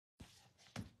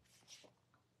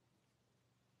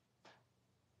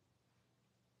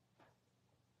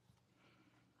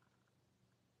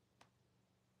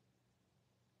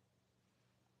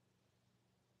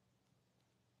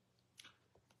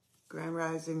Grand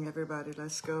Rising, everybody.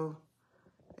 Let's go.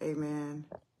 Amen.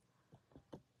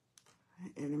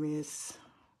 Enemy is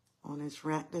on his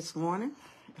rant this morning.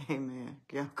 Amen.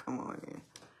 Y'all come on in.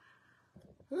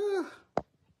 Whew.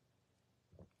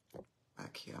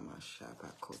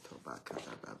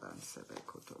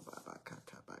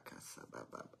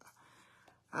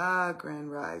 Grand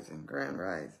Rising, Grand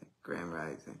Rising, Grand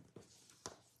Rising.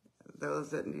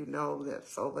 Those that you know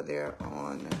that's over there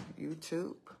on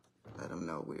YouTube, let them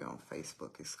know we're on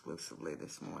Facebook exclusively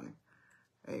this morning.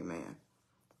 Amen.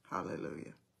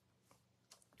 Hallelujah.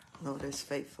 Lord is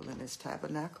faithful in his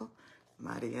tabernacle,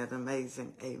 mighty and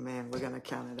amazing. Amen. We're going to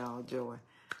count it all joy.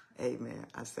 Amen.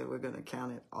 I said we're going to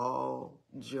count it all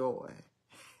joy.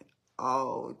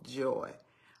 All joy.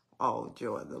 All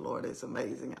joy. The Lord is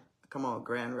amazing. Come on,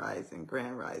 Grand Rising,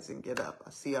 Grand Rising, get up. I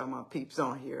see all my peeps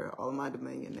on here, all my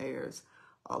Dominionaires,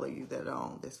 all of you that are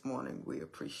on this morning. We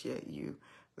appreciate you.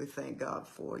 We thank God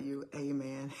for you.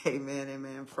 Amen, amen,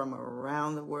 amen. From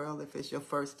around the world, if it's your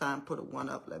first time, put a one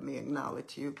up. Let me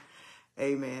acknowledge you.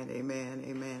 Amen, amen,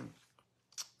 amen.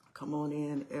 Come on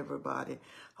in, everybody.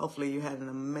 Hopefully you had an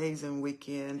amazing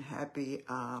weekend. Happy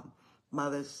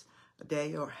Mother's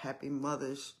Day or Happy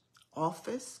Mother's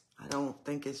Office. I don't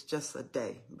think it's just a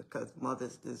day because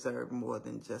mothers deserve more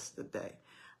than just a day.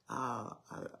 I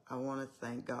want to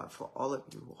thank God for all of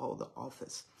you who hold the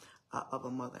office of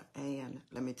a mother. And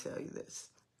let me tell you this.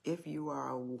 If you are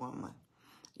a woman,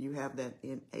 you have that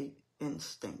innate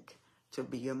instinct to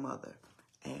be a mother.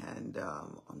 And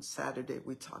on Saturday,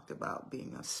 we talked about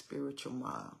being a spiritual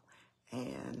mom.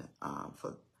 And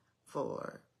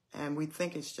and we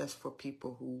think it's just for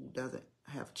people who doesn't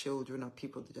have children or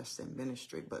people just in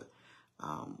ministry, but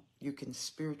you can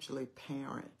spiritually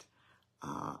parent.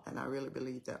 And I really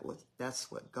believe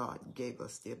that's what God gave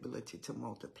us, the ability to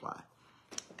multiply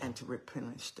and to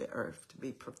replenish the earth, to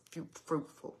be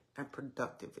fruitful and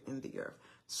productive in the earth.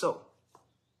 So,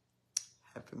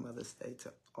 happy Mother's Day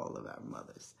to all of our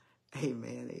mothers.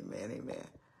 Amen, amen, amen.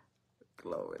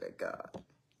 Glory to God.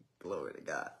 Glory to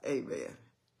God. Amen.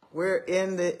 We're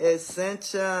in the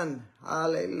ascension.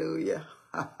 Hallelujah.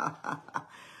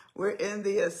 We're in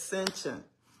the ascension.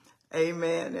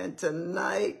 Amen. And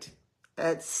tonight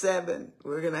at 7,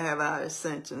 we're going to have our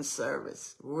ascension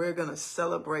service. We're going to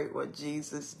celebrate what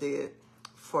Jesus did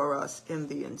for us in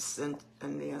the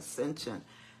ascension.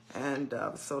 And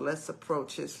so let's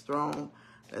approach his throne.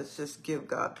 Let's just give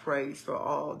God praise for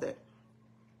all that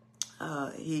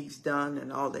he's done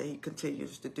and all that he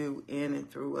continues to do in and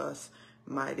through us.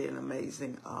 Mighty and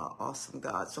amazing, awesome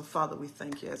God. So, Father, we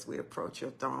thank you as we approach your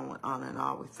throne with honor and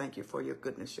awe. We thank you for your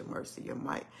goodness, your mercy, your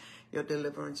might, your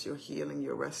deliverance, your healing,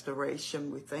 your restoration.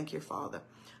 We thank you, Father,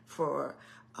 for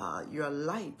your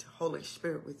light, Holy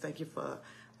Spirit. We thank you for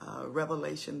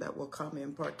revelation that will come,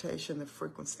 impartation, the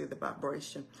frequency, the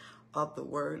vibration of the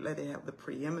word. Let it have the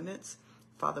preeminence.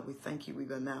 Father, we thank you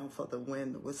even now for the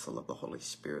wind, the whistle of the Holy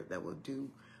Spirit that will do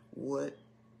what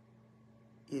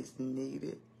is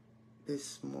needed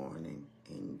this morning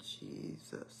in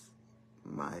Jesus'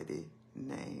 mighty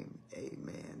name.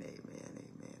 Amen, amen, amen,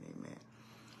 amen.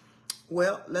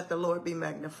 Well, let the Lord be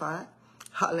magnified.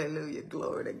 Hallelujah.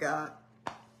 Glory to God.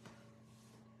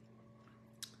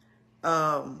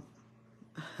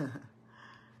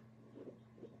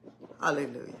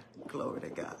 Hallelujah. Glory to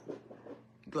God.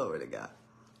 Glory to God.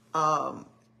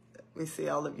 We see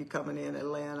all of you coming in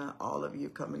Atlanta, all of you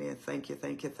coming in. Thank you,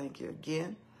 thank you, thank you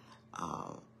again.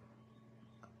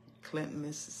 Clinton,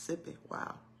 Mississippi.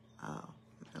 Wow. I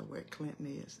know where Clinton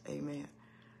is. Amen.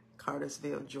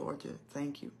 Cartersville, Georgia.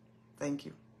 Thank you. Thank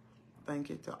you. Thank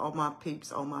you to all my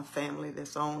peeps, all my family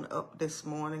that's on up this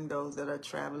morning, those that are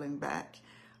traveling back,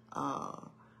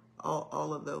 all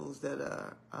of those that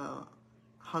are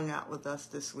hung out with us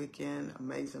this weekend.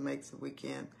 Amazing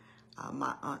weekend.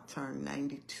 My aunt turned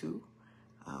 92.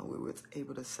 We were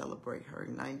able to celebrate her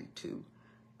 92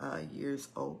 years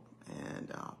old.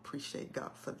 And appreciate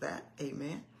God for that.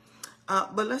 Amen.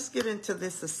 But let's get into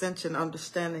this ascension,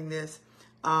 understanding this.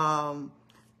 Luke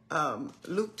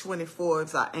 24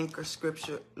 is our anchor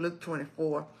scripture, Luke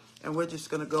 24. And we're just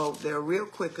going to go there real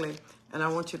quickly. And I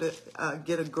want you to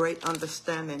get a great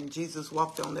understanding. Jesus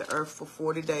walked on the earth for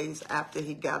 40 days after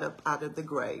he got up out of the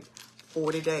grave.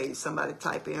 40 days. Somebody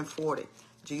type in 40.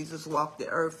 Jesus walked the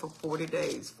earth for 40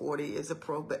 days. 40 is a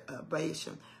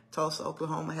probation. Tulsa,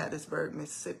 Oklahoma, Hattiesburg,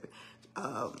 Mississippi,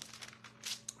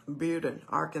 Bearden,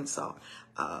 Arkansas,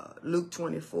 Luke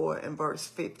 24 and verse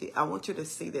 50. I want you to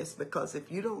see this because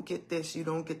if you don't get this, you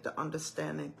don't get the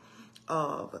understanding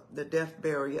of the death,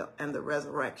 burial, and the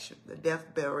resurrection. The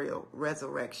death, burial,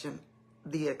 resurrection,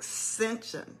 the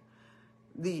ascension,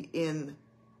 the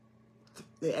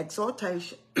The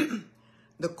exaltation,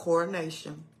 the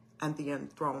coronation, and the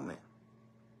enthronement.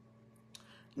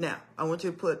 Now, I want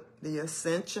you to put the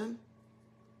ascension,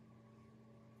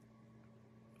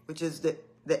 which is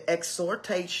the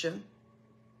exhortation.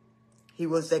 He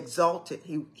was exalted.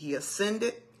 He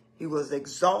ascended. He was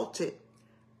exalted.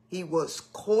 He was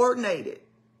coronated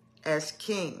as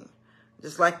king.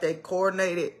 Just like they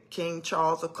coronated King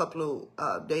Charles a couple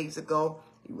of days ago.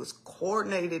 He was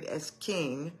coronated as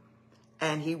king,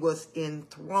 and he was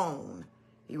enthroned.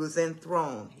 He was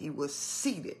enthroned. He was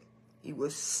seated. He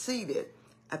was seated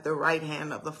at the right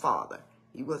hand of the Father.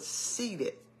 He was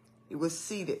seated. He was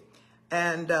seated.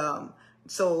 And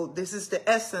so this is the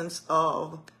essence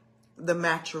of the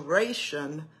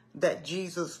maturation that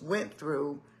Jesus went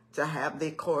through to have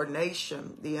the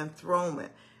coronation, the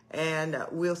enthronement. And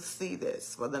we'll see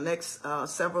this for the next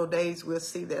several days. We'll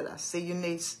see that. I see you,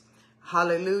 niece.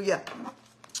 Hallelujah.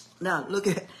 Now look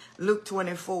at Luke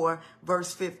 24,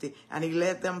 verse 50. And he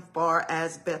led them far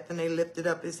as Bethany, lifted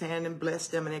up his hand and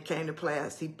blessed them. And it came to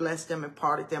pass, he blessed them and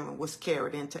parted them and was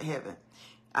carried into heaven.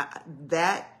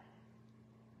 That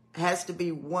has to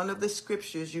be one of the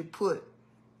scriptures you put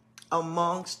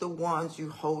amongst the ones you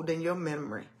hold in your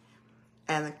memory.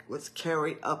 And it was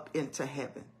carried up into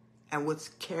heaven. And was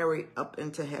carried up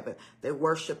into heaven. They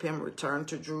worship him, returned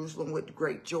to Jerusalem with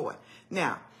great joy.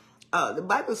 Now, the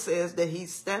Bible says that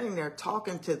he's standing there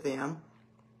talking to them,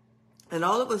 and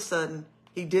all of a sudden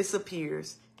he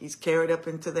disappears. He's carried up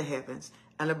into the heavens,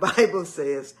 and the Bible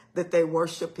says that they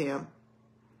worship him.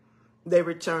 They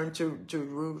return to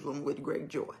Jerusalem with great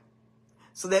joy.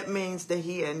 So that means that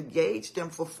he engaged them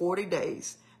for 40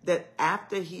 days, that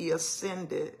after he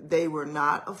ascended, they were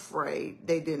not afraid.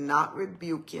 They did not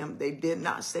rebuke him. They did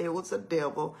not say it was a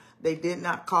devil. They did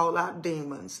not call out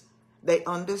demons. They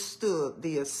understood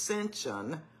the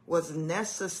ascension was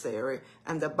necessary.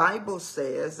 And the Bible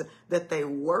says that they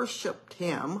worshiped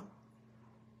him,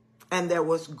 and there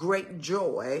was great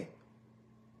joy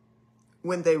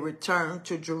when they returned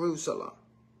to Jerusalem.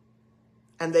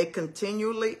 And they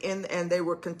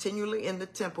were continually in the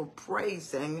temple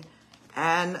praising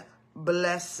and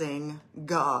blessing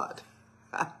God.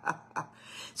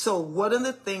 So one of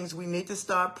the things we need to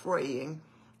start praying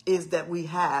is that we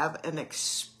have an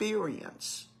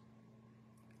experience.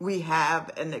 We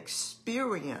have an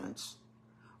experience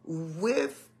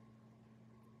with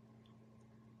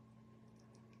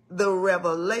the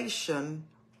revelation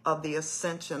of the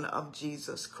ascension of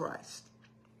Jesus Christ.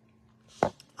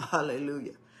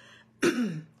 Hallelujah.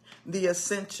 The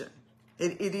ascension.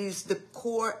 It is the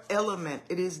core element.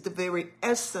 It is the very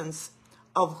essence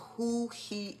of who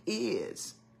he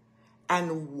is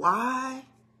and why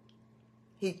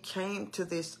he came to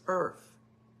this earth.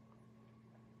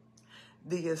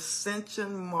 The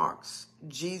ascension marks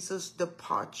Jesus'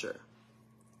 departure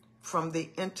from the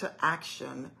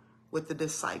interaction with the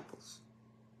disciples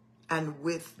and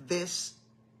with this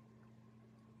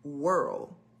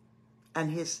world, and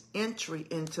his entry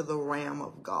into the realm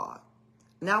of God.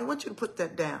 Now I want you to put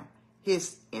that down.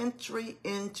 His entry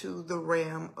into the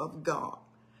realm of God.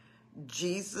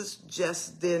 Jesus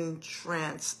just didn't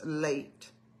translate.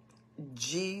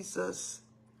 Jesus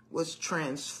was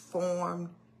transformed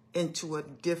into a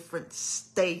different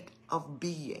state of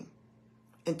being.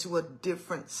 I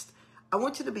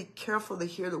want you to be careful to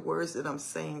hear the words that I'm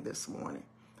saying this morning,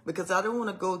 because I don't want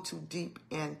to go too deep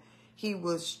in. He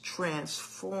was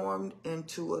transformed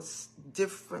into a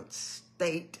different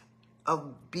state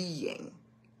of being.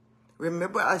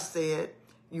 Remember I said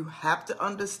you have to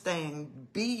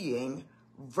understand being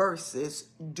versus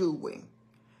doing.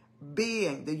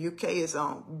 Being, the UK is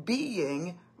on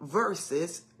being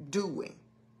versus doing.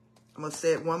 I'm going to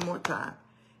say it one more time.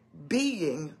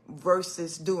 Being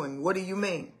versus doing. What do you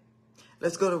mean?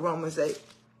 Let's go to Romans 8.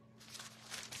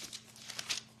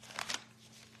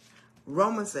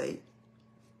 Romans 8.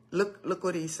 Look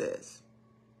what he says.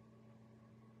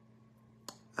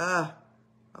 Look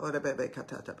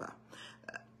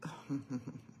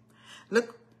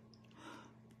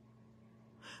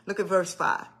at verse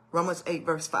 5. Romans 8,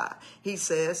 verse 5. He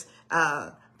says,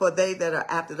 for they that are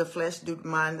after the flesh do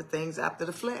mind the things after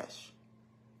the flesh.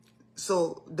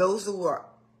 So those who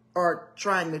are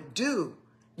trying to do,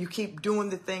 you keep doing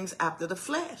the things after the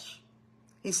flesh.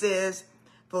 He says,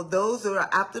 for those who are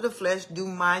after the flesh do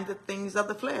mind the things of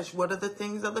the flesh. What are the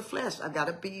things of the flesh? I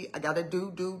gotta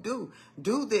do.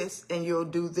 Do this and you'll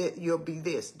do that. You'll be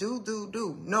this. Do.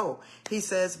 No. He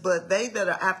says, but they that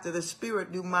are after the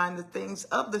spirit do mind the things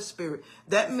of the spirit.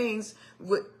 That means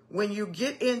when you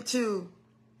get into,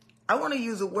 I want to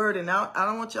use a word, and I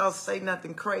don't want y'all to say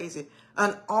nothing crazy,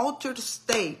 an altered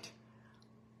state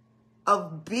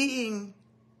of being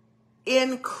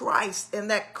in Christ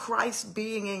and that Christ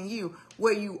being in you,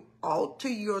 where you alter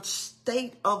your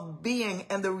state of being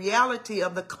and the reality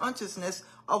of the consciousness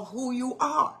of who you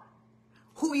are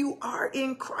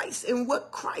in Christ and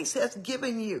what Christ has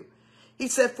given you. He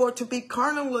said, for to be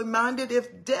carnally minded is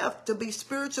death, to be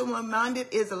spiritually minded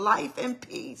is life and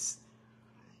peace.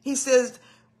 He says,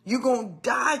 you're going to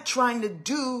die trying to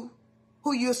do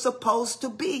who you're supposed to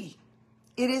be.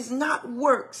 It is not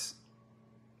works.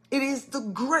 It is the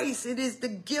grace. It is the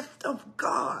gift of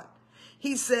God.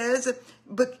 He says,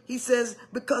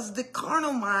 because the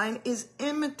carnal mind is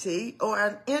enmity or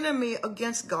an enemy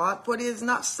against God, for it is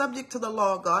not subject to the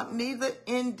law of God, neither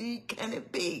indeed can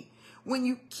it be. When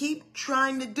you keep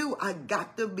trying to do, I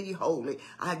got to be holy,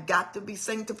 I got to be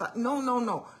sanctified.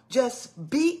 No. Just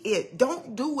be it.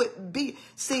 Don't do it.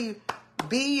 See,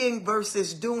 being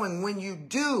versus doing. When you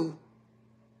do,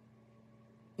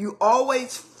 you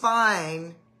always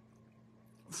find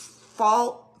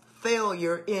fault,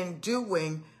 failure in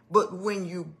doing. But when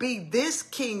you be, this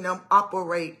kingdom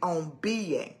operate on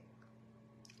being.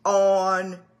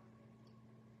 On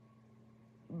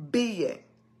being.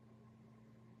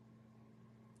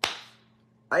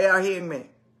 Are y'all hearing me?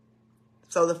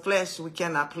 So the flesh, we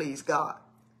cannot please God.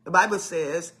 The Bible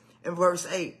says in verse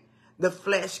 8, the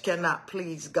flesh cannot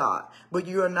please God, but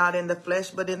you are not in the flesh,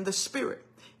 but in the spirit.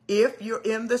 If you're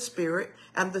in the spirit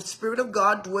and the spirit of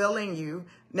God dwell in you.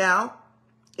 Now,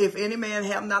 if any man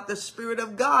have not the spirit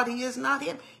of God, he is not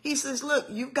him. He says, look,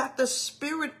 you've got the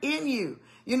spirit in you.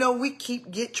 You know, we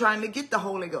keep trying to get the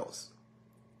Holy Ghost.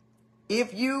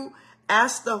 If you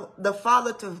ask the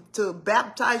Father to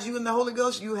baptize you in the Holy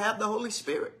Ghost, you have the Holy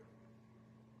Spirit.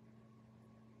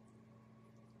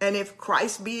 And if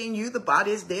Christ be in you, the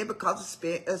body is dead because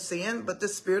of sin, but the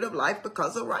spirit of life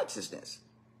because of righteousness.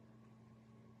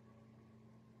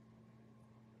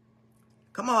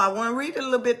 Come on, I want to read it a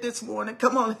little bit this morning.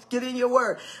 Come on, let's get in your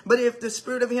word. But if the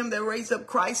spirit of him that raised up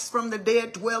Christ from the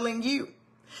dead dwell in you.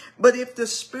 But if the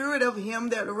spirit of him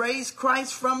that raised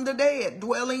Christ from the dead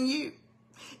dwell in you.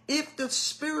 If the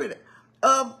spirit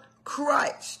of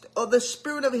Christ, or the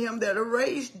spirit of him that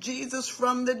raised Jesus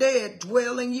from the dead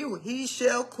dwell in you, he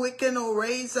shall quicken or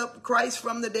raise up Christ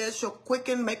from the dead, shall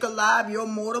quicken, make alive your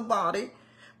mortal body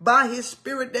by his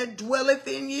spirit that dwelleth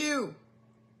in you.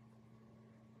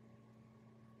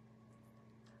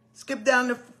 Skip down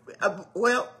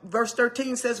to, verse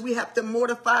 13 says we have to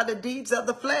mortify the deeds of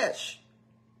the flesh.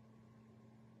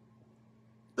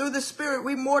 Through the Spirit,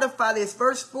 we mortify this.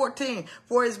 Verse 14,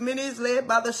 for as many as led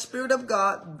by the Spirit of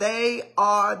God, they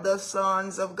are the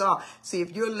sons of God. See,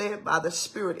 if you're led by the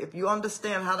Spirit, if you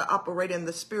understand how to operate in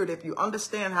the Spirit, if you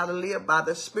understand how to live by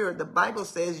the Spirit, the Bible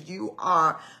says you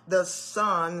are the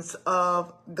sons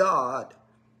of God.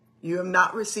 You have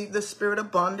not received the spirit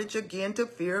of bondage again to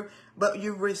fear, but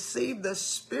you received the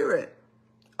spirit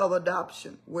of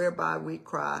adoption, whereby we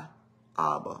cry,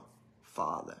 Abba,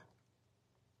 Father.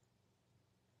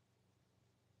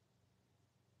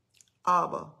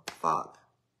 Abba, Father.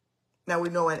 Now we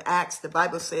know in Acts, the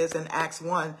Bible says in Acts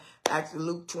 1,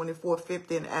 Luke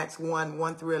 24:50 and Acts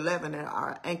 1 through 11 are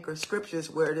our anchor scriptures,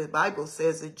 where the Bible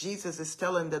says that Jesus is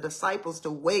telling the disciples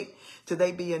to wait till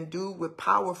they be endued with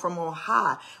power from on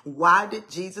high. Why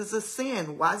did Jesus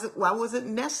ascend? Why was it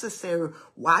necessary?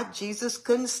 Why Jesus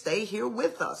couldn't stay here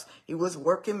with us? He was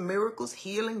working miracles,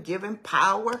 healing, giving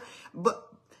power,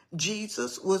 but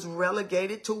Jesus was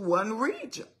relegated to one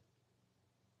region.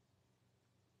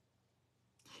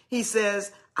 He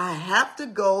says, I have to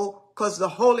go because the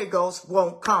Holy Ghost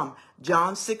won't come.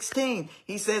 John 16,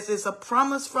 he says it's a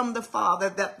promise from the Father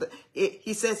that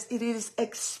he says it is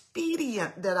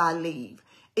expedient that I leave.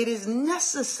 It is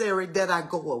necessary that I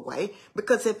go away,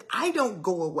 because if I don't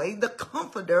go away, the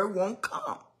Comforter won't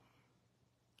come.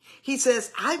 He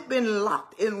says, I've been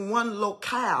locked in one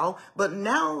locale, but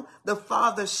now the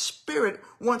Father's Spirit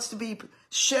wants to be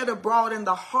shed abroad in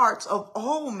the hearts of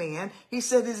all men. He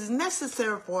said, it is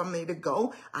necessary for me to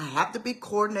go. I have to be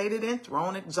coordinated,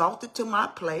 enthroned, exalted to my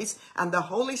place. And the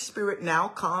Holy Spirit now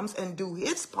comes and do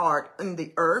his part in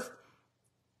the earth.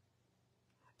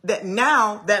 That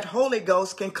now that Holy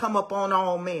Ghost can come upon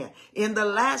all men. In the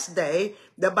last day,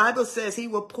 the Bible says he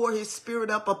will pour his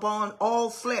spirit up upon all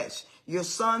flesh. Your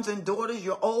sons and daughters,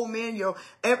 your old men,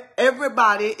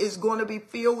 everybody is going to be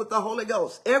filled with the Holy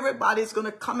Ghost. Everybody is going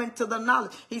to come into the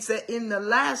knowledge. He said, in the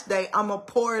last day, I'm going to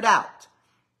pour it out.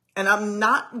 And I'm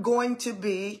not going to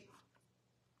be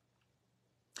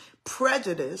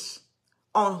prejudiced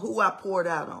on who I pour it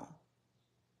out on.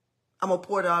 I'm going to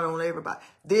pour it out on everybody.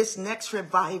 This next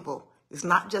revival It's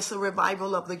not just a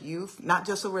revival of the youth, not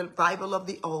just a revival of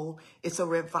the old. It's a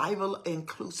revival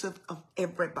inclusive of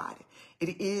everybody.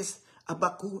 It is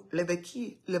abaku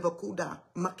leveki levakuda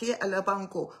make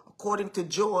alabanko. According to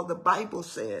Joel, the Bible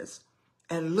says,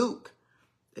 and Luke,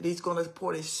 that he's going to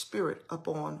pour his spirit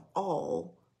upon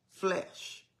all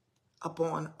flesh.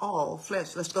 Upon all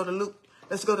flesh. Let's go to Luke.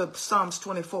 Let's go to Psalms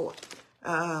 24.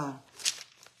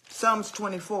 Psalms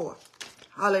 24.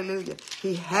 Hallelujah.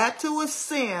 He had to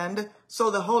ascend so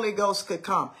the Holy Ghost could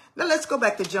come. Now let's go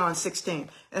back to John 16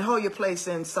 and hold your place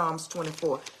in Psalms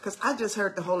 24, because I just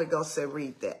heard the Holy Ghost say,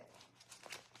 read that.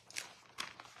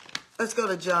 Let's go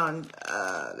to John.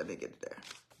 Let me get there.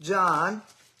 John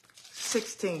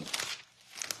 16.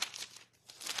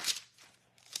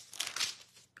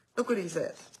 Look what he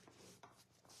says.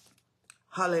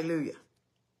 Hallelujah.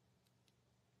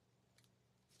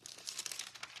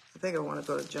 I think I want to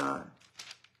go to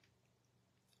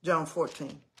John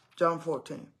 14. John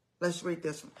 14. Let's read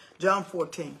this one. John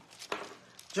 14.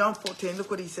 John 14. Look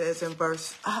what he says in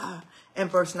verse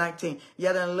 19.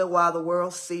 Yet in a little while the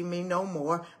world see me no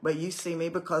more, but you see me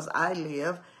because I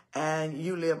live, and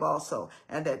you live also.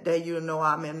 And that day you know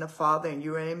I'm in the Father, and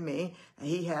you are in me. And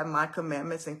he have my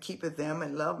commandments and keepeth them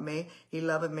and love me. He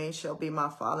loveth me, shall be my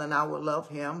Father, and I will love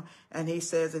him. And he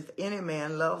says, if any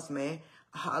man loves me,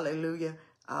 hallelujah.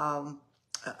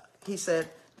 He said,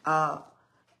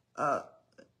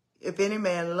 if any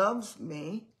man loves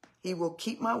me, he will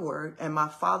keep my word, and my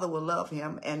Father will love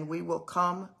him, and we will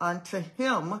come unto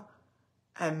him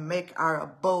and make our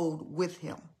abode with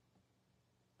him.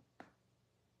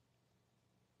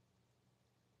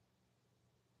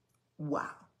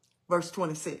 Wow. Verse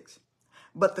 26.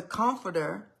 But the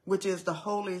Comforter, which is the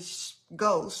Holy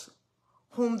Ghost,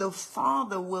 whom the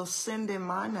Father will send in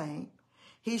my name,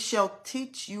 he shall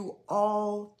teach you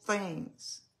all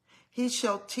things. He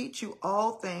shall teach you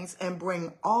all things and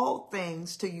bring all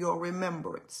things to your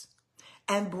remembrance.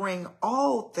 And bring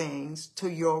all things to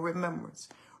your remembrance.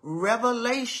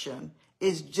 Revelation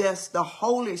is just the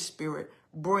Holy Spirit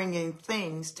bringing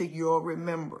things to your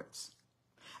remembrance.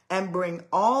 And bring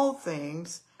all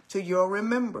things to your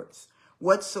remembrance.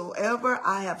 Whatsoever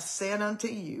I have said unto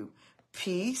you,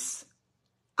 peace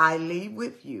I leave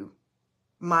with you.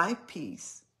 My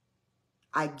peace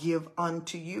I give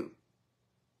unto you.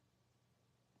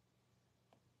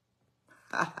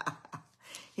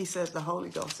 He says the Holy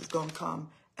Ghost is going to come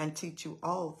and teach you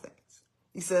all things.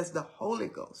 He says the Holy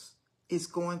Ghost is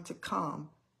going to come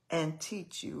and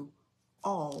teach you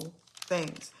all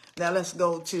things. Now let's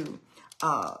go to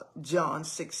John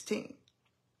 16.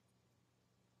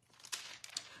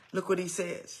 Look what he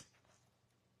says.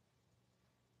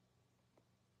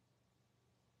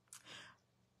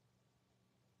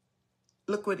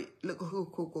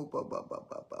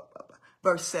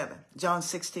 Verse 7. John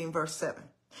 16, verse 7.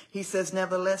 He says,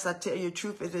 nevertheless, I tell you the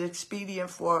truth, it is expedient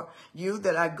for you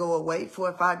that I go away. For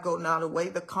if I go not away,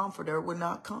 the Comforter will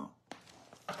not come.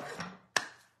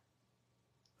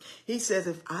 He says,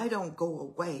 if I don't go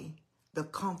away, the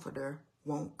Comforter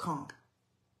won't come.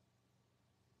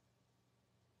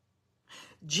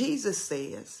 Jesus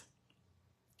says,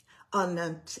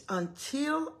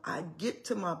 until I get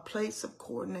to my place of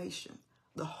coordination,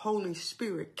 the Holy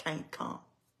Spirit can't come.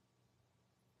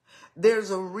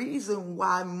 There's a reason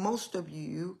why most of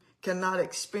you cannot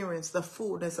experience the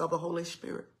fullness of the Holy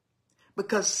Spirit.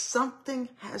 Because something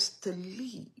has to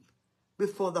leave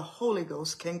before the Holy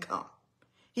Ghost can come.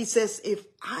 He says, if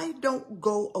I don't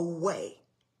go away,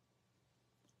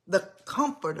 the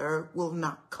Comforter will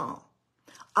not come.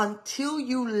 Until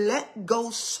you let go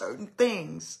certain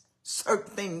things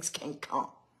can't come.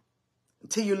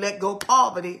 Until you let go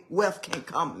poverty, wealth can't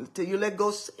come. Until you let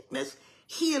go sickness,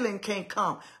 healing can't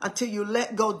come. Until you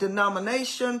let go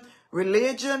denomination,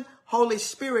 religion, Holy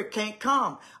Spirit can't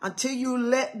come. Until you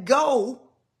let go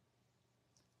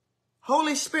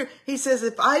Holy Spirit. He says,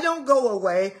 if I don't go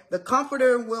away, the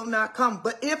Comforter will not come.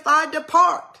 But if I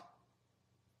depart,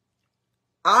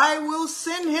 I will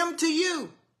send him to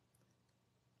you.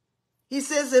 He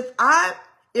says, if I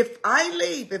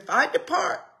leave, if I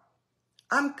depart,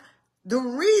 the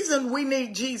reason we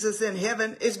need Jesus in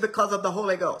heaven is because of the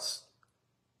Holy Ghost.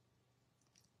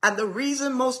 And the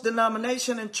reason most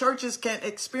denominations and churches can't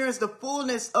experience the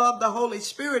fullness of the Holy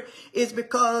Spirit is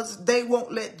because they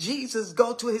won't let Jesus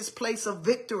go to his place of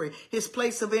victory, his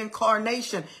place of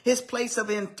incarnation, his place of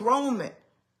enthronement.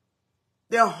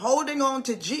 They're holding on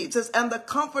to Jesus and the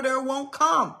Comforter won't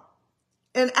come.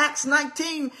 In Acts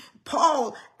 19,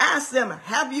 Paul asked them,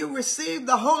 have you received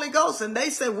the Holy Ghost? And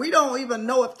they said, we don't even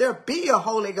know if there be a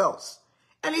Holy Ghost.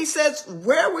 And he says,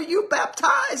 where were you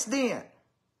baptized then?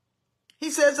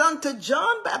 He says, unto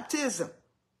John baptism.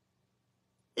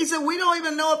 He said, we don't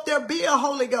even know if there be a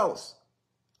Holy Ghost.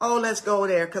 Oh, let's go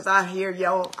there, because I hear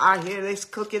this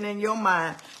cooking in your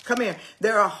mind. Come here.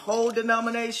 There are whole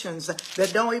denominations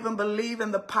that don't even believe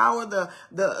in the power of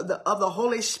the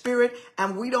Holy Spirit,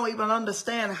 and we don't even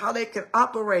understand how they can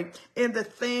operate in the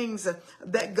things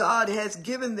that God has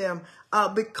given them.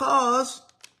 Because,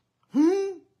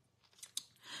 look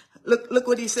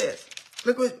what he says.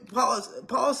 Look what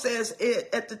Paul says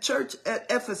at the church at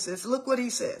Ephesus. Look what he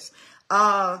says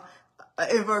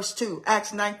in verse 2,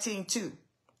 Acts 19:2.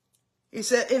 He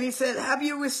said, have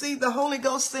you received the Holy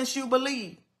Ghost since you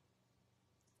believe?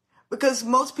 Because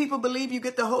most people believe you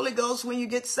get the Holy Ghost when you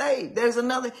get saved. There's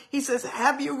another. He says,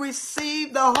 have you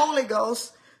received the Holy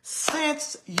Ghost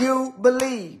since you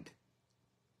believed?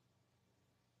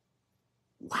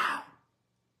 Wow.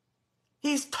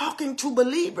 He's talking to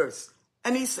believers.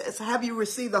 And he says, have you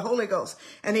received the Holy Ghost?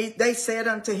 And they said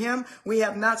unto him, we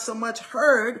have not so much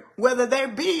heard whether there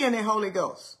be any Holy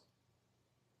Ghost.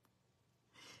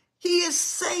 He is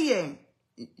saying,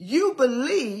 you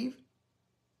believe,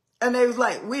 and they was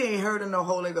like, we ain't heard of no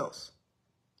Holy Ghost.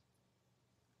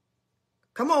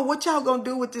 Come on, what y'all gonna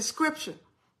do with this scripture?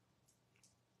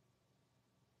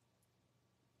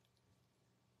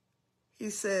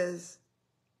 He says,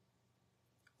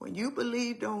 when you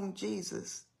believed on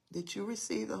Jesus, did you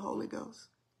receive the Holy Ghost?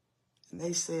 And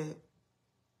they said,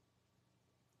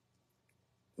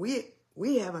 we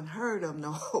haven't heard of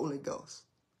no Holy Ghost.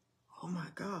 Oh my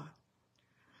God.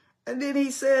 And then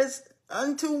he says,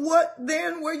 unto what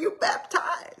then were you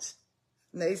baptized?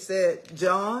 And they said,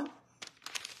 John.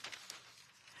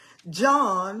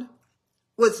 John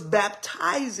was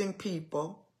baptizing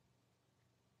people,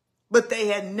 but they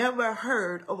had never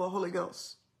heard of a Holy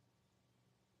Ghost.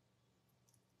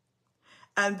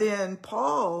 And then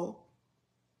Paul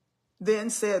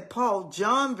said,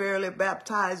 John verily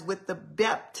baptized with the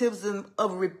baptism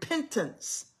of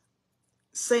repentance,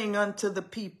 saying unto the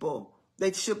people,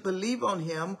 they should believe on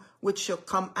him, which shall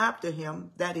come after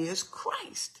him, that is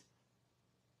Christ.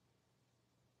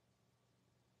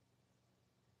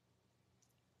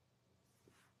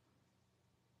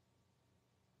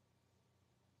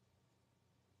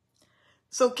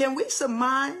 So can we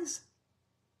surmise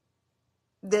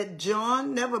that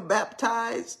John never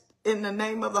baptized in the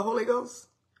name of the Holy Ghost?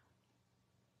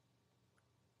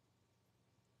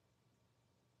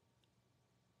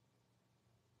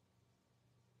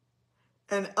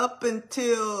 And up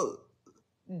until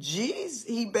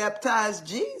he baptized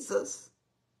Jesus,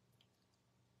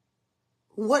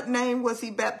 what name was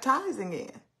he baptizing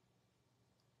in?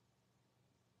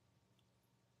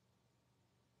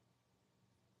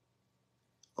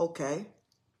 Okay,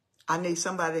 I need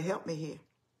somebody to help me here.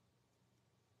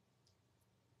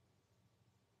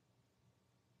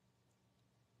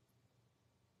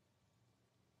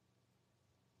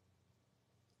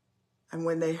 And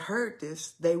when they heard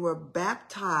this, they were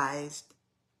baptized,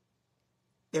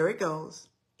 there it goes,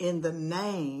 in the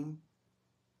name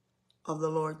of the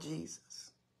Lord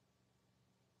Jesus.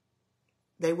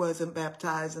 They wasn't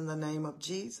baptized in the name of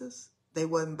Jesus. They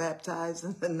wasn't baptized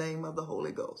in the name of the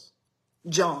Holy Ghost.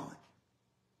 John.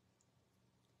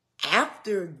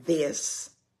 After this,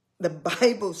 the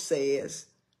Bible says,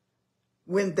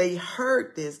 when they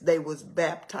heard this, they was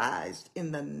baptized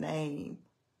in the name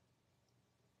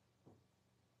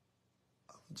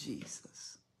of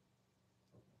Jesus.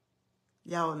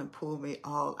 Y'all done pulled me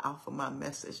all out for my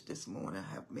message this morning,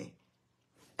 help me.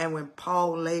 And when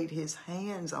Paul laid his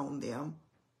hands on them,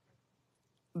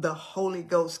 the Holy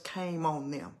Ghost came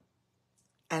on them.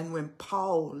 And when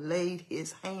Paul laid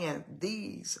his hand,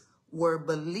 these were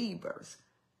believers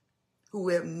who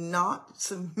have not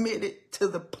submitted to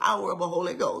the power of the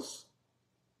Holy Ghost,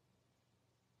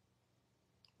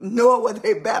 nor were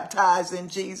they baptized in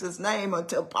Jesus' name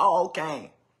until Paul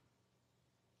came.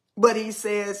 But he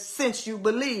says, since you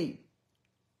believe.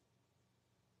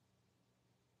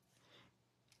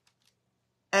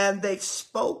 And they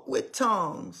spoke with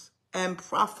tongues and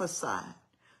prophesied.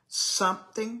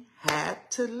 Something had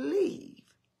to leave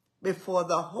before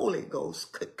the Holy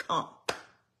Ghost could come.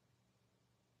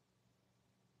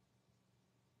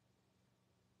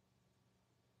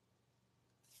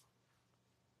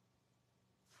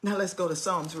 Now let's go to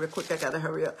Psalms real quick. I got to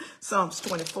hurry up. Psalms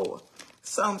 24.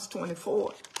 Psalms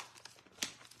 24.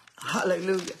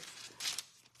 Hallelujah.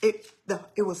 It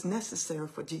was necessary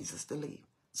for Jesus to leave.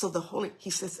 So he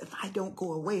says, if I don't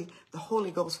go away, the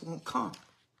Holy Ghost won't come.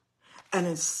 And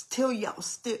until y'all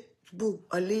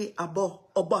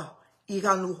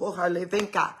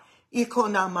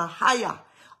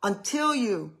until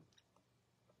you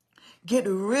get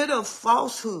rid of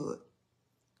falsehood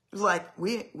It's like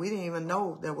we didn't even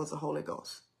know there was a Holy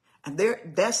Ghost. And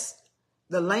that's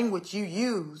the language you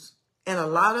use in a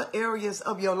lot of areas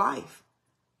of your life.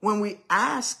 When we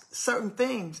ask certain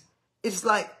things, it's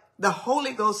like the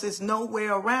Holy Ghost is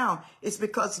nowhere around. It's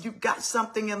because you got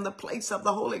something in the place of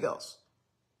the Holy Ghost.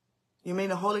 You mean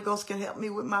the Holy Ghost can help me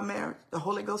with my marriage? The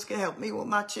Holy Ghost can help me with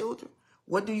my children?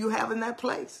 What do you have in that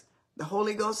place? The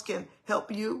Holy Ghost can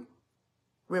help you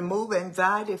remove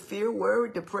anxiety, fear,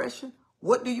 worry, depression.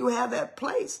 What do you have at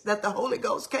place that the Holy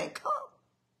Ghost can't come?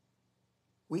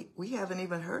 We haven't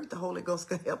even heard the Holy Ghost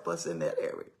can help us in that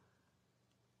area.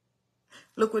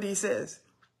 Look what he says.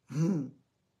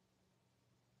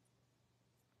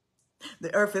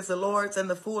 The earth is the Lord's and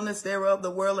the fullness thereof,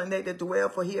 the world and they that dwell,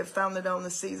 for he hath founded on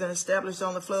the seas and established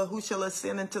on the flood. Who shall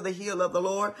ascend into the hill of the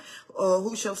Lord? Or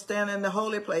who shall stand in the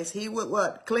holy place? He with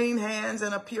what? Clean hands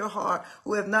and a pure heart,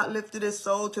 who have not lifted his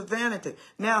soul to vanity.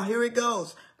 Now here it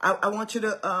goes. I want you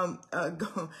to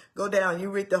go down.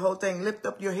 You read the whole thing. Lift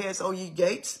up your heads, O ye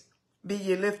gates. Be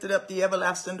ye lifted up the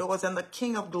everlasting doors, and the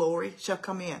King of glory shall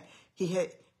come in.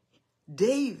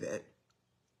 David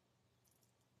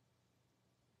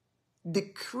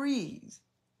decrees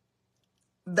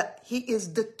that he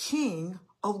is the King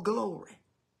of glory.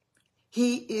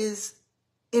 He is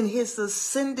in his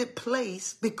ascended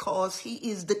place because he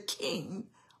is the King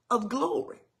of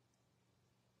glory.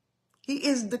 He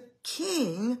is the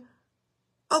King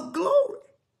of glory.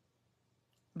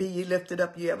 Be ye lifted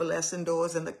up, ye everlasting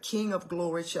doors, and the King of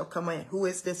glory shall come in. Who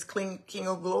is this King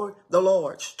of glory? The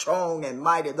Lord, strong and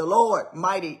mighty. The Lord,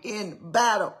 mighty in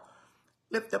battle.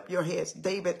 Lift up your heads.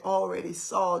 David already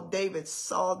saw. David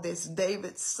saw this.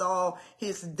 David saw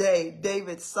his day.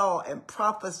 David saw and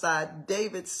prophesied.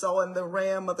 David saw in the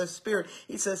realm of the spirit.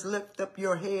 He says, lift up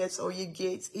your heads, O ye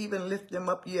gates. Even lift them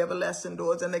up, ye everlasting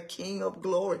doors. And the King of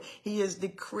glory. He is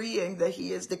decreeing that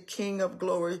he is the King of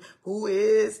glory. Who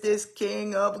is this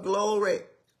King of glory?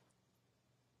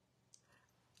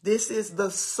 This is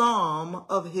the psalm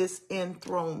of his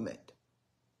enthronement.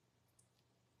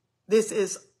 This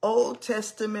is Old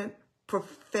Testament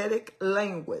prophetic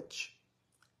language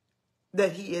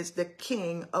that he is the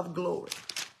King of glory.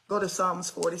 Go to Psalms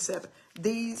 47.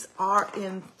 These are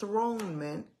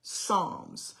enthronement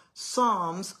psalms.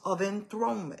 Psalms of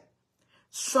enthronement.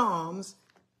 Psalms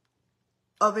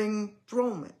of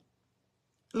enthronement.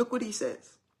 Look what he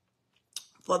says.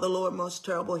 For the Lord most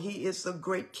terrible, he is the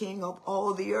great King of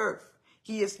all the earth.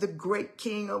 He is the great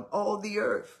King of all the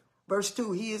earth. Verse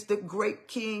 2, he is the great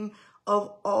King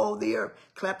of all the earth.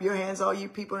 Clap your hands, all you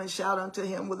people, and shout unto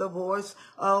him with a voice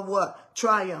of what?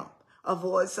 Triumph. A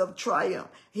voice of triumph.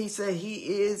 He said he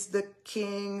is the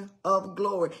King of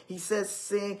glory. He says,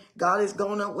 sing. God is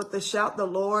going up with the shout, the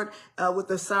Lord, with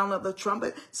the sound of the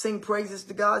trumpet. Sing praises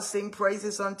to God. Sing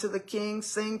praises unto the King.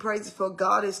 Sing praises, for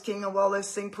God is King of all earth.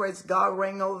 Sing praises. God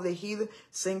reign over the heathen.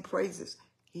 Sing praises.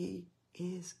 He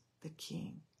is the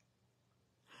King.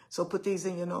 So put these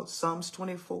in your notes. Psalms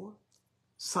 24,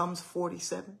 Psalms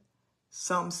 47,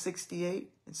 Psalms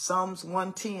 68, and Psalms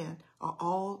 110 are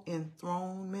all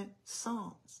enthronement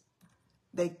psalms.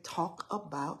 They talk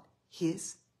about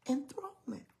his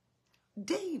enthronement.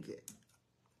 David.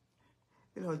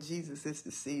 You know, Jesus is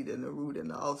the seed and the root and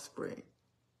the offspring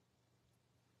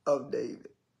of David.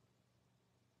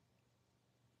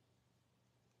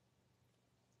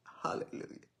 Hallelujah.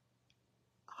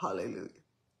 Hallelujah.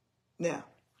 Now,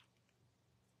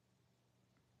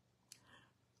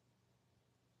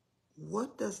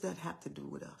 what does that have to do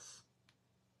with us?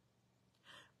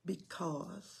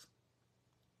 Because,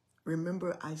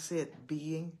 remember I said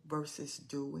being versus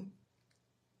doing?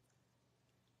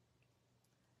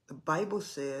 The Bible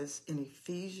says in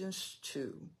Ephesians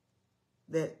 2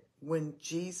 that when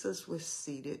Jesus was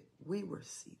seated, we were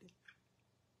seated.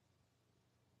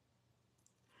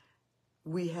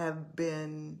 We have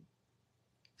been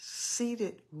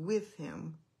seated with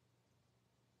him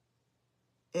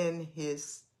in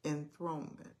his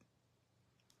enthronement.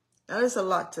 Now, there's a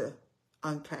lot to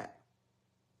unpack.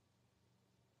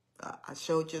 I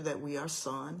showed you that we are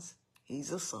sons.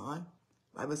 He's a son.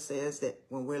 The Bible says that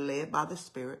when we're led by the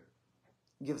Spirit,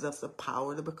 it gives us the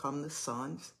power to become the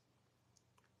sons.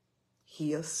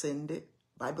 He ascended.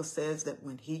 The Bible says that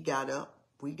when he got up,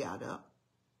 we got up.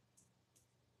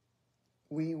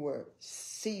 We were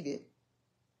seated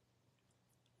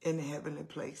in the heavenly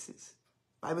places.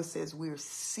 The Bible says we are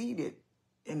seated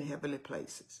in heavenly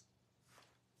places.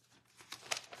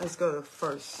 Let's go to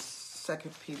 2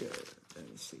 Peter. Let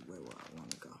me see where I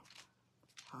want to go.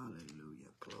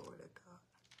 Hallelujah. Glory to God.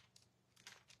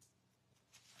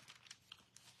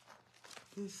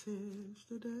 This is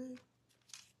the day.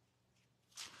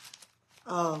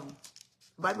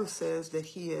 The Bible says that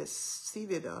he has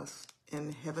seated us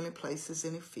in heavenly places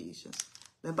in Ephesians.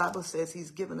 The Bible says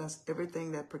he's given us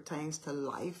everything that pertains to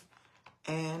life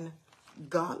and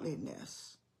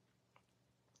godliness.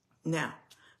 Now,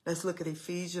 let's look at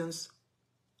Ephesians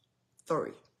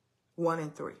 3, 1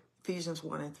 and 3. Ephesians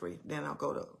 1 and 3. Then I'll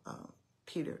go to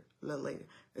Peter a little later.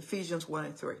 Ephesians 1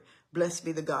 and 3. Blessed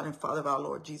be the God and Father of our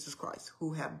Lord Jesus Christ,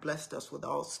 who have blessed us with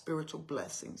all spiritual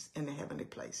blessings in the heavenly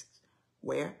places.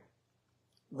 Where?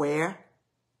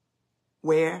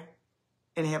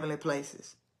 In heavenly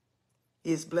places.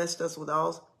 He has blessed us with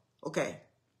all,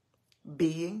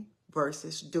 being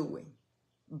versus doing.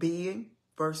 Being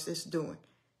versus doing.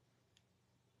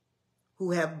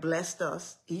 Who have blessed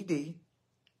us, ED,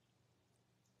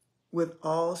 with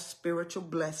all spiritual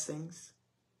blessings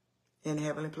in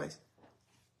heavenly places.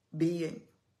 Being.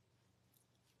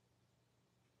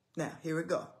 Now, here we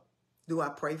go. Do I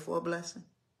pray for a blessing?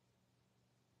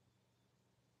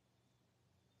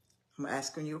 I'm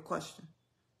asking you a question.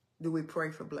 Do we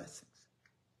pray for blessings?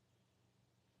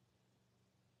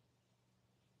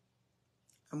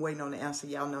 I'm waiting on the answer.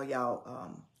 Y'all know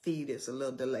y'all feed is a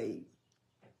little delayed.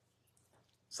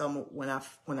 So when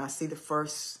I see the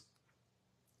first,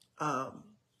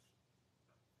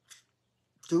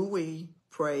 do we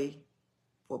pray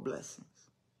for blessings?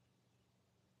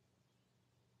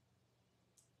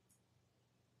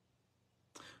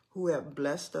 Who have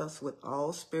blessed us with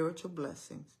all spiritual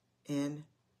blessings in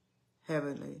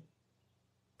heavenly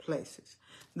places.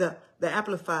 The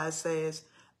Amplified says,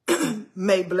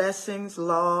 may blessings,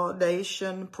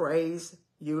 laudation, praise,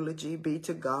 eulogy be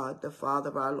to God, the Father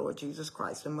of our Lord Jesus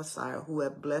Christ, the Messiah, who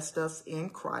have blessed us in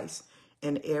Christ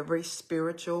in every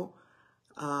spiritual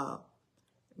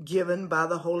given by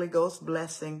the Holy Ghost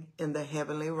blessing in the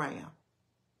heavenly realm.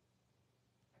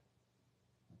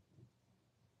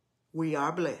 We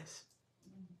are blessed.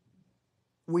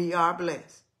 We are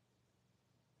blessed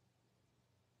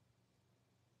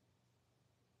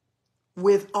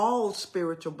with all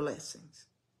spiritual blessings.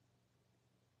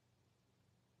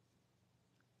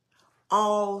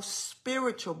 All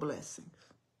spiritual blessings.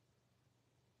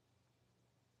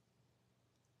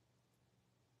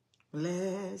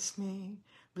 Bless me,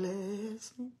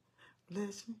 bless me,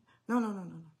 bless me. No.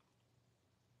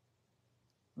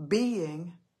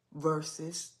 Being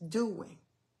versus doing.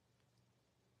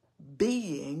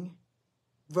 Being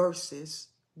versus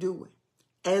doing.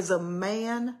 As a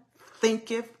man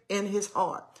thinketh in his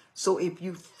heart. So if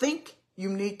you think you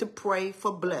need to pray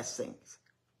for blessings,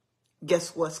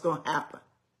 guess what's going to happen?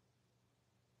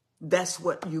 That's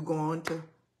what you're going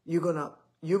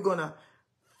to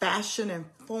fashion and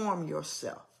form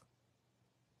yourself.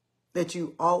 That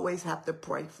you always have to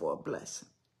pray for a blessing.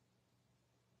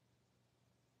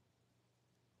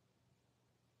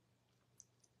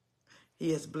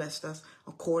 He has blessed us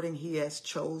according he has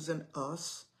chosen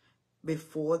us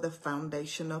before the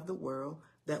foundation of the world,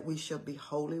 that we shall be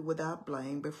holy without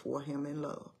blame before him in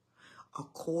love,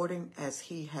 according as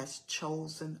he has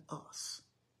chosen us.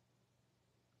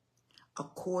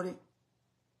 According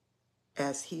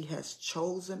as he has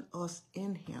chosen us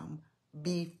in him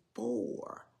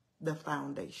before the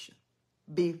foundation.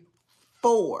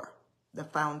 Before the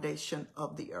foundation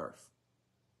of the earth.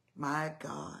 My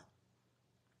God.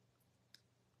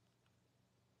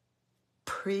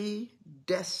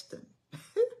 Predestined.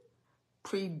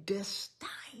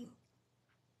 Predestined.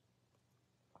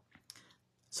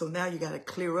 So now you got to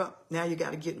clear up. Now you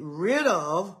got to get rid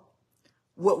of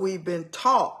what we've been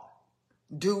taught.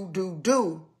 Do,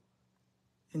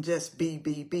 and just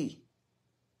be.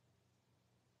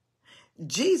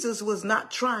 Jesus was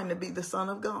not trying to be the Son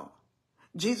of God.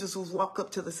 Jesus was walk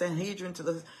up to the Sanhedrin, to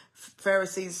the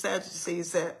Pharisees,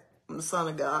 Sadducees, said, I'm the Son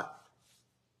of God.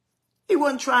 He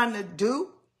wasn't trying to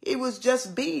do. He was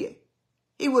just being.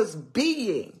 He was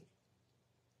being.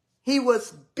 He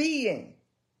was being.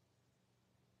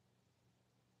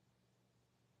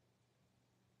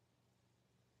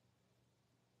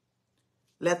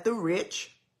 Let the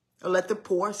rich or let the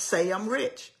poor say I'm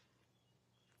rich.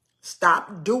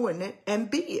 Stop doing it and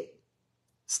be it.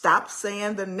 Stop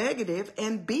saying the negative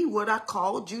and be what I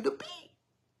called you to be.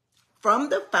 From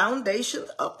the foundations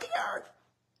of the earth.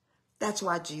 That's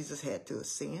why Jesus had to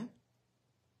ascend.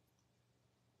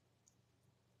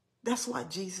 That's why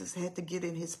Jesus had to get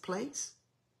in his place.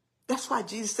 That's why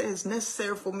Jesus said it's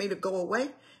necessary for me to go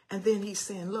away. And then he's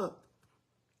saying, look,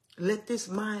 let this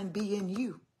mind be in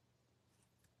you.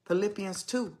 Philippians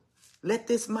 2. Let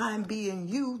this mind be in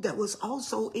you that was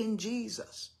also in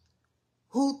Jesus,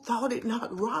 who thought it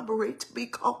not robbery to be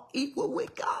called equal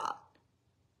with God.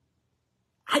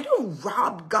 I don't don't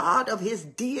rob God of his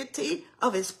deity,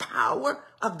 of his power,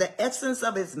 of the essence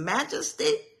of his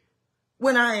majesty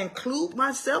when I include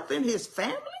myself in his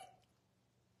family.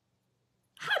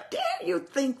 How dare you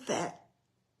think that?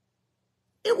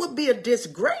 It would be a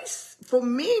disgrace for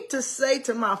me to say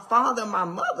to my father, my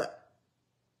mother,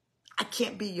 I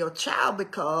can't be your child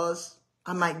because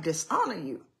I might dishonor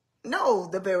you.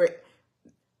 No,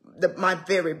 my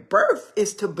very birth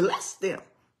is to bless them.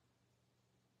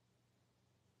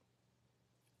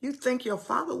 You think your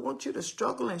father wants you to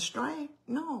struggle and strain?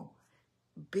 No.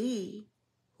 Be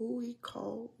who he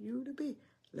called you to be.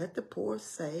 Let the poor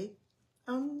say,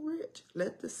 I'm rich.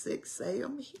 Let the sick say,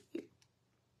 I'm healed.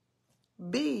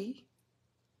 Be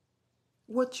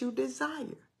what you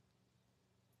desire.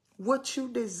 What you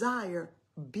desire,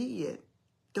 be it.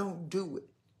 Don't do it.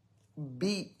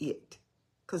 Be it.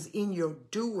 Because in your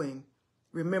doing,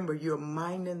 remember, you're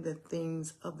minding the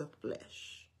things of the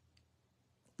flesh.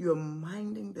 You're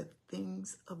minding the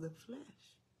things of the flesh.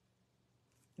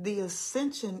 The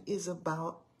ascension is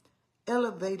about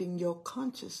elevating your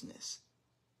consciousness.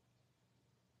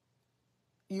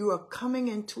 You are coming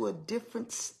into a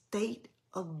different state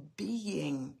of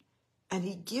being, and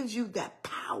he gives you that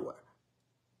power.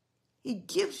 He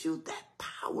gives you that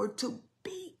power to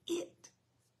be it.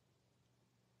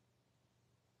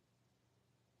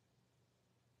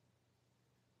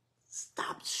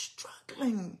 Stop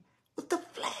struggling with the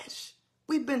flesh.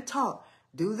 We've been taught,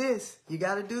 do this, you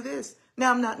got to do this.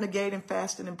 Now, I'm not negating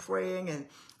fasting and praying and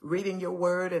reading your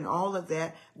word and all of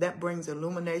that. That brings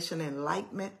illumination,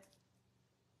 enlightenment.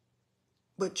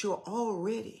 But you're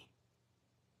already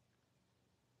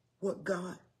what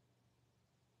God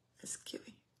has given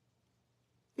you.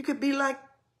 You could be like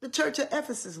the church of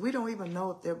Ephesus. We don't even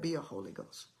know if there'll be a Holy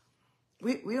Ghost.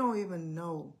 We don't even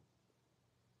know.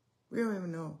 We don't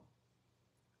even know.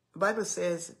 The Bible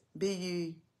says, be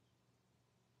ye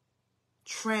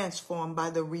transformed by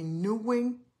the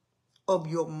renewing of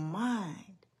your mind.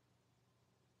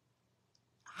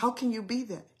 How can you be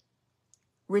that?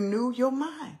 Renew your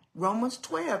mind. Romans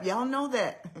 12. Y'all know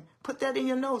that. Put that in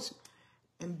your notes.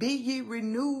 And be ye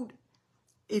renewed.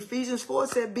 Ephesians 4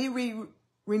 said, be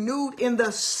renewed in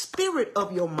the spirit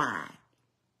of your mind.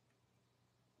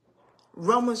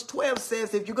 Romans 12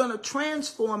 says, if you're going to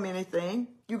transform anything,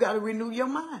 you got to renew your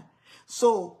mind.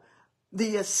 So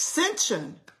the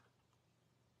ascension,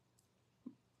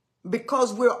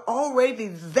 because we're already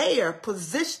there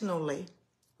positionally,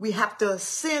 we have to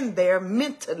ascend there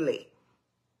mentally.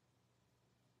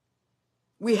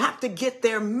 We have to get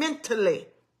there mentally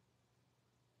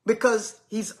because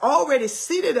he's already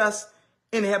seated us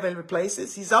in heavenly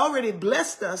places. He's already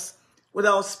blessed us with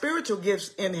all spiritual gifts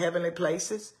in heavenly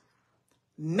places.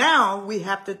 Now we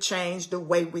have to change the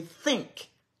way we think.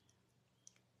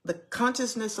 The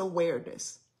consciousness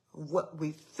awareness of what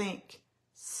we think,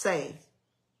 say,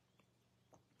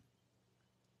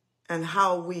 and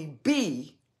how we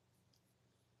be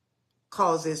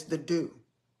causes the do.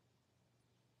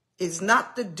 It's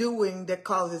not the doing that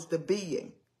causes the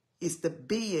being. It's the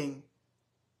being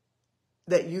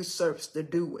that usurps the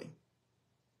doing.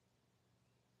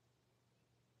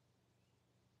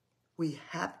 We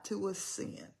have to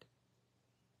ascend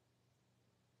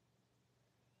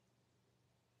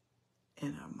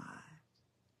in our mind,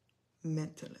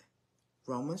 mentally.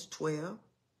 Romans 12,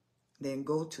 then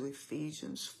go to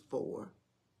Ephesians 4.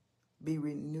 Be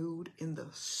renewed in the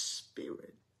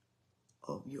spirit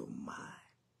of your mind.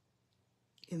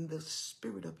 In the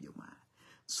spirit of your mind.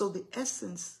 So the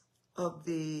essence of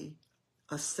the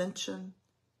ascension,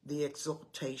 the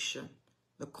exaltation,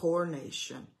 the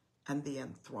coronation, and the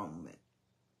enthronement.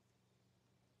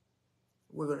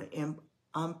 We're going to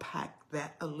unpack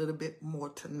that a little bit more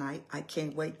tonight. I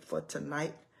can't wait for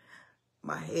tonight.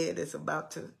 My head is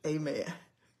about to, amen.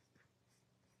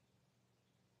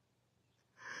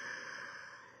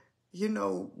 You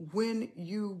know, when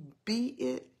you be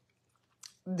it,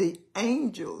 the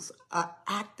angels are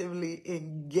actively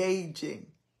engaging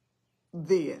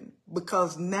then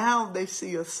because now they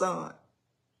see a son.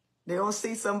 They don't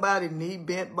see somebody knee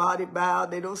bent, body bowed.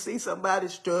 They don't see somebody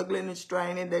struggling and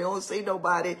straining. They don't see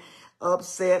nobody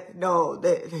upset. No,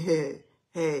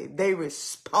 they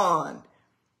respond.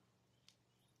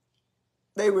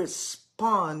 They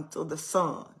respond to the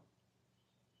son.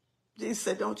 Jesus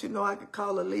said, don't you know I could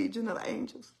call a legion of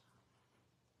angels?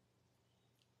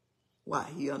 Why?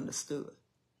 He understood.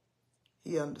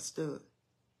 He understood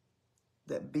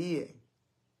that being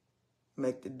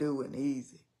make the doing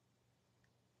easy.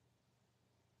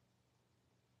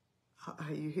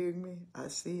 Are you hearing me? I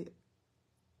see it.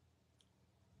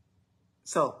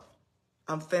 So,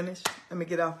 I'm finished. Let me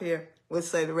get off here. we'll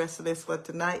say the rest of this for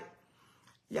tonight.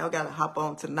 Y'all got to hop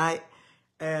on tonight.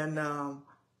 And,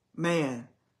 man,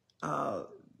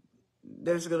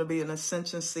 there's going to be an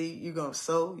ascension seed. You're going to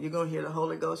sow. You're going to hear the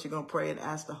Holy Ghost. You're going to pray and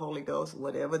ask the Holy Ghost,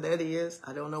 whatever that is.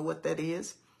 I don't know what that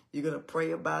is. You're going to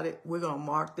pray about it. We're going to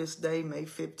mark this day, May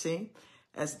 15th,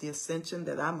 as the ascension,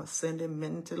 that I'm ascending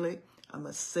mentally. I'm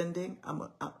ascending. I'm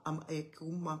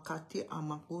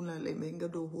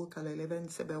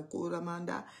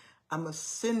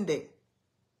ascending.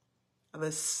 I've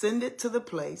ascended to the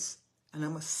place, and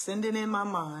I'm ascending in my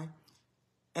mind,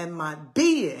 and my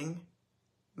being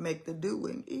make the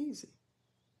doing easy.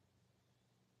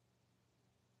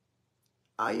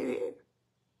 Are you here?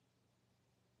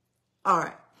 All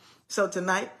right. So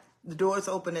tonight, the doors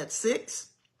open at 6.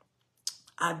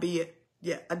 I did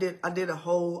a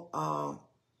whole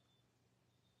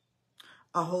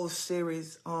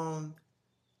series on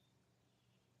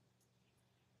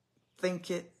think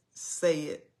it, say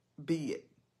it, be it.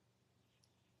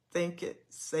 Think it,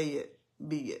 say it,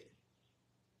 be it.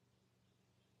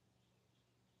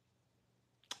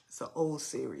 It's an old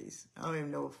series. I don't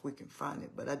even know if we can find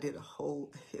it, but I did it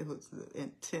was an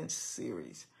intense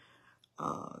series.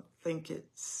 Think it,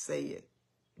 say it,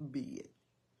 be it.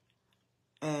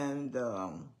 And,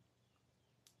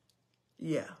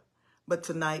 yeah. But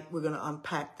tonight we're going to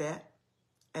unpack that.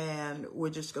 And we're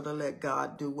just going to let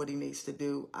God do what he needs to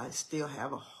do. I still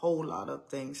have a whole lot of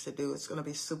things to do. It's going to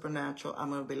be supernatural. I'm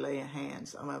going to be laying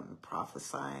hands. I'm going to be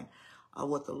prophesying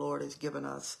what the Lord has given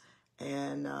us.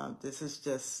 And this is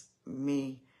just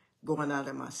me going out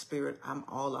of my spirit. I'm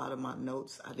all out of my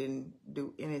notes. I didn't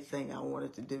do anything I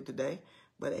wanted to do today.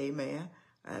 But amen.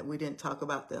 We didn't talk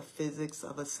about the physics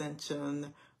of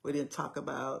ascension. We didn't talk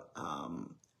about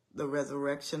the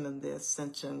resurrection and the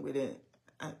ascension. We didn't.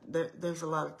 There's a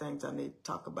lot of things I need to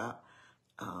talk about.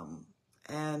 Y'all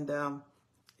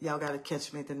got to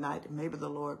catch me tonight. And maybe the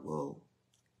Lord will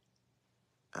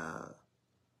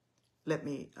let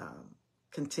me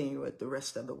continue it the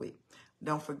rest of the week.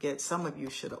 Don't forget, some of you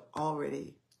should have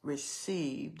already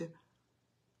received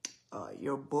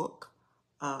your book.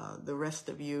 The rest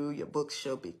of you, your books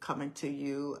should be coming to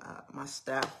you. My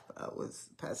staff was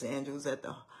Pastor Andrews at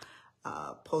the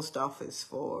post office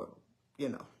for,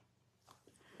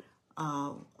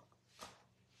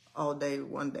 all day,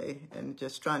 one day, and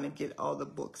just trying to get all the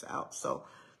books out. So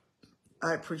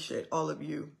I appreciate all of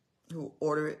you who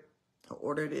ordered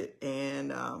it,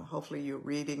 and hopefully you're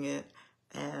reading it.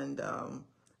 And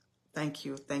thank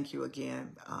you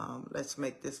again. Let's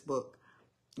make this book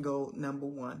go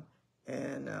 #1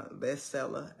 and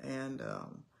bestseller. And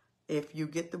if you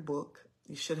get the book,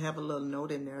 you should have a little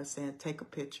note in there saying take a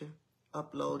picture,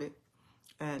 upload it,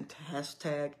 and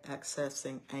hashtag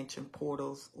accessing ancient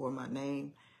portals or my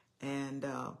name, and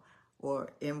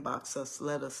or inbox us.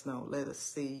 Let us know. Let us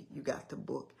see you got the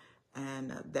book,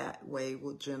 and that way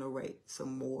will generate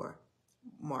some more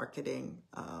marketing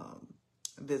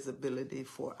visibility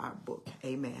for our book.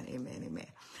 Amen, amen, amen.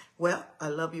 Well, I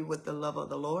love you with the love of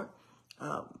the Lord.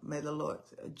 May the Lord.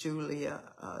 Julia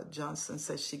Johnson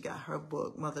says she got her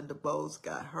book. Mother DeBose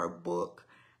got her book.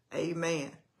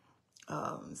 Amen.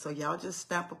 So y'all just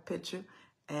snap a picture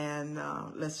and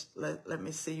let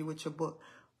me see you with your book.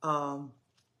 We're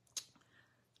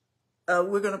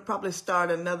going to probably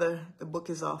start another, the book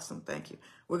is awesome. Thank you.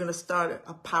 We're going to start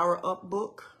a power up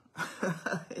book.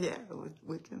 Yeah,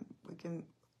 we can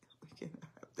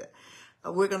have that.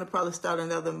 We're going to probably start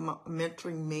another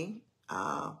mentoring me,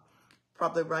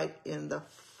 probably right in the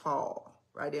fall,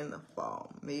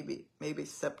 maybe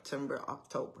September,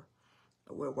 October.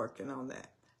 We're working on that.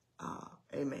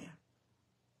 Amen.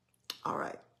 All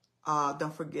right.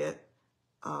 Don't forget,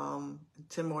 10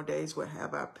 more days, we'll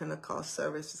have our Pentecost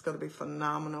service. It's going to be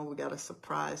phenomenal. We got a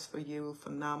surprise for you.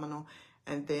 Phenomenal.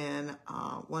 And then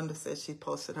Wanda says she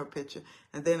posted her picture.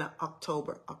 And then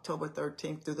October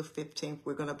 13th through the 15th,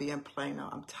 we're going to be in Plano.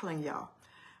 I'm telling y'all,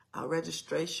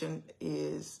 registration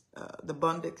is, the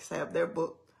Bundics have their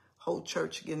book, whole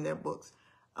church getting their books.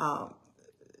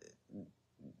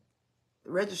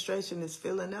 Registration is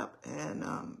filling up, and,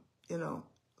 a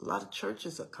lot of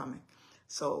churches are coming.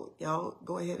 So y'all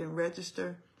go ahead and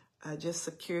register. Just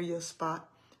secure your spot.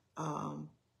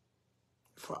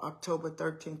 For October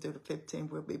 13th through the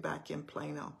 15th, we'll be back in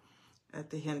Plano at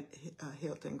the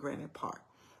Hilton Granite Park.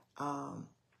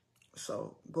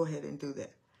 So go ahead and do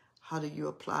that. How do you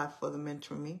apply for the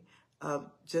Mentoring Me?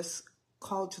 Just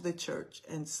call to the church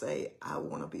and say, I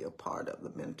want to be a part of the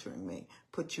Mentoring Me.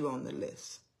 Put you on the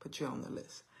list. A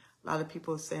lot of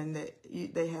people are saying that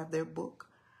they have their book.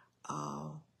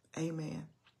 Amen.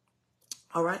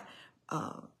 All right.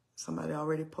 Somebody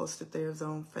already posted theirs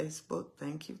on Facebook.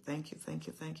 Thank you, thank you, thank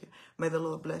you, thank you. May the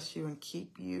Lord bless you and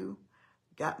keep you.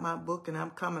 Got my book and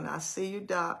I'm coming. I see you,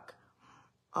 Doc.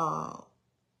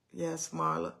 Yes,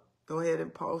 Marla. Go ahead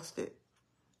and post it.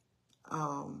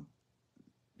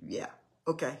 Yeah.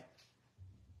 Okay.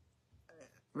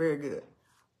 Very good.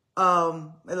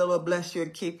 May the Lord bless you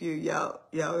and keep you.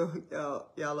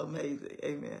 Y'all amazing.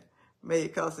 Amen. May he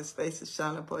cause his face to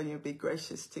shine upon you and be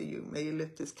gracious to you. May he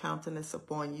lift his countenance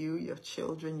upon you, your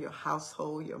children, your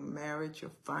household, your marriage, your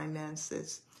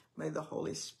finances. May the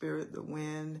Holy Spirit, the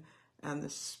wind, and the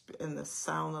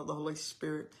sound of the Holy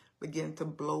Spirit begin to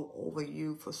blow over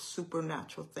you for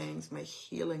supernatural things. May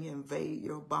healing invade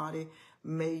your body.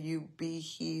 May you be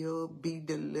healed, be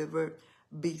delivered,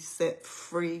 be set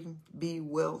free, be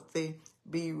wealthy,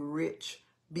 be rich,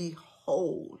 be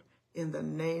whole. In the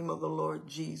name of the Lord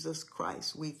Jesus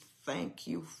Christ, we thank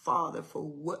you, Father, for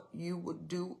what you would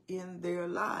do in their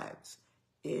lives.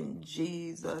 In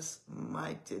Jesus'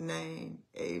 mighty name,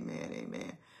 amen,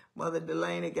 amen. Mother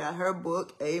Delaney got her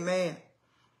book, amen,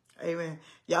 amen.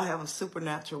 Y'all have a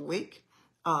supernatural week.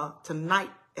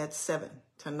 Tonight at 7,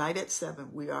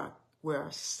 we're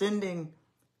ascending,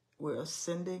 and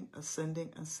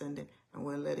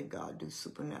we're letting God do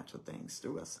supernatural things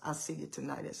through us. I'll see you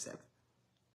tonight at 7.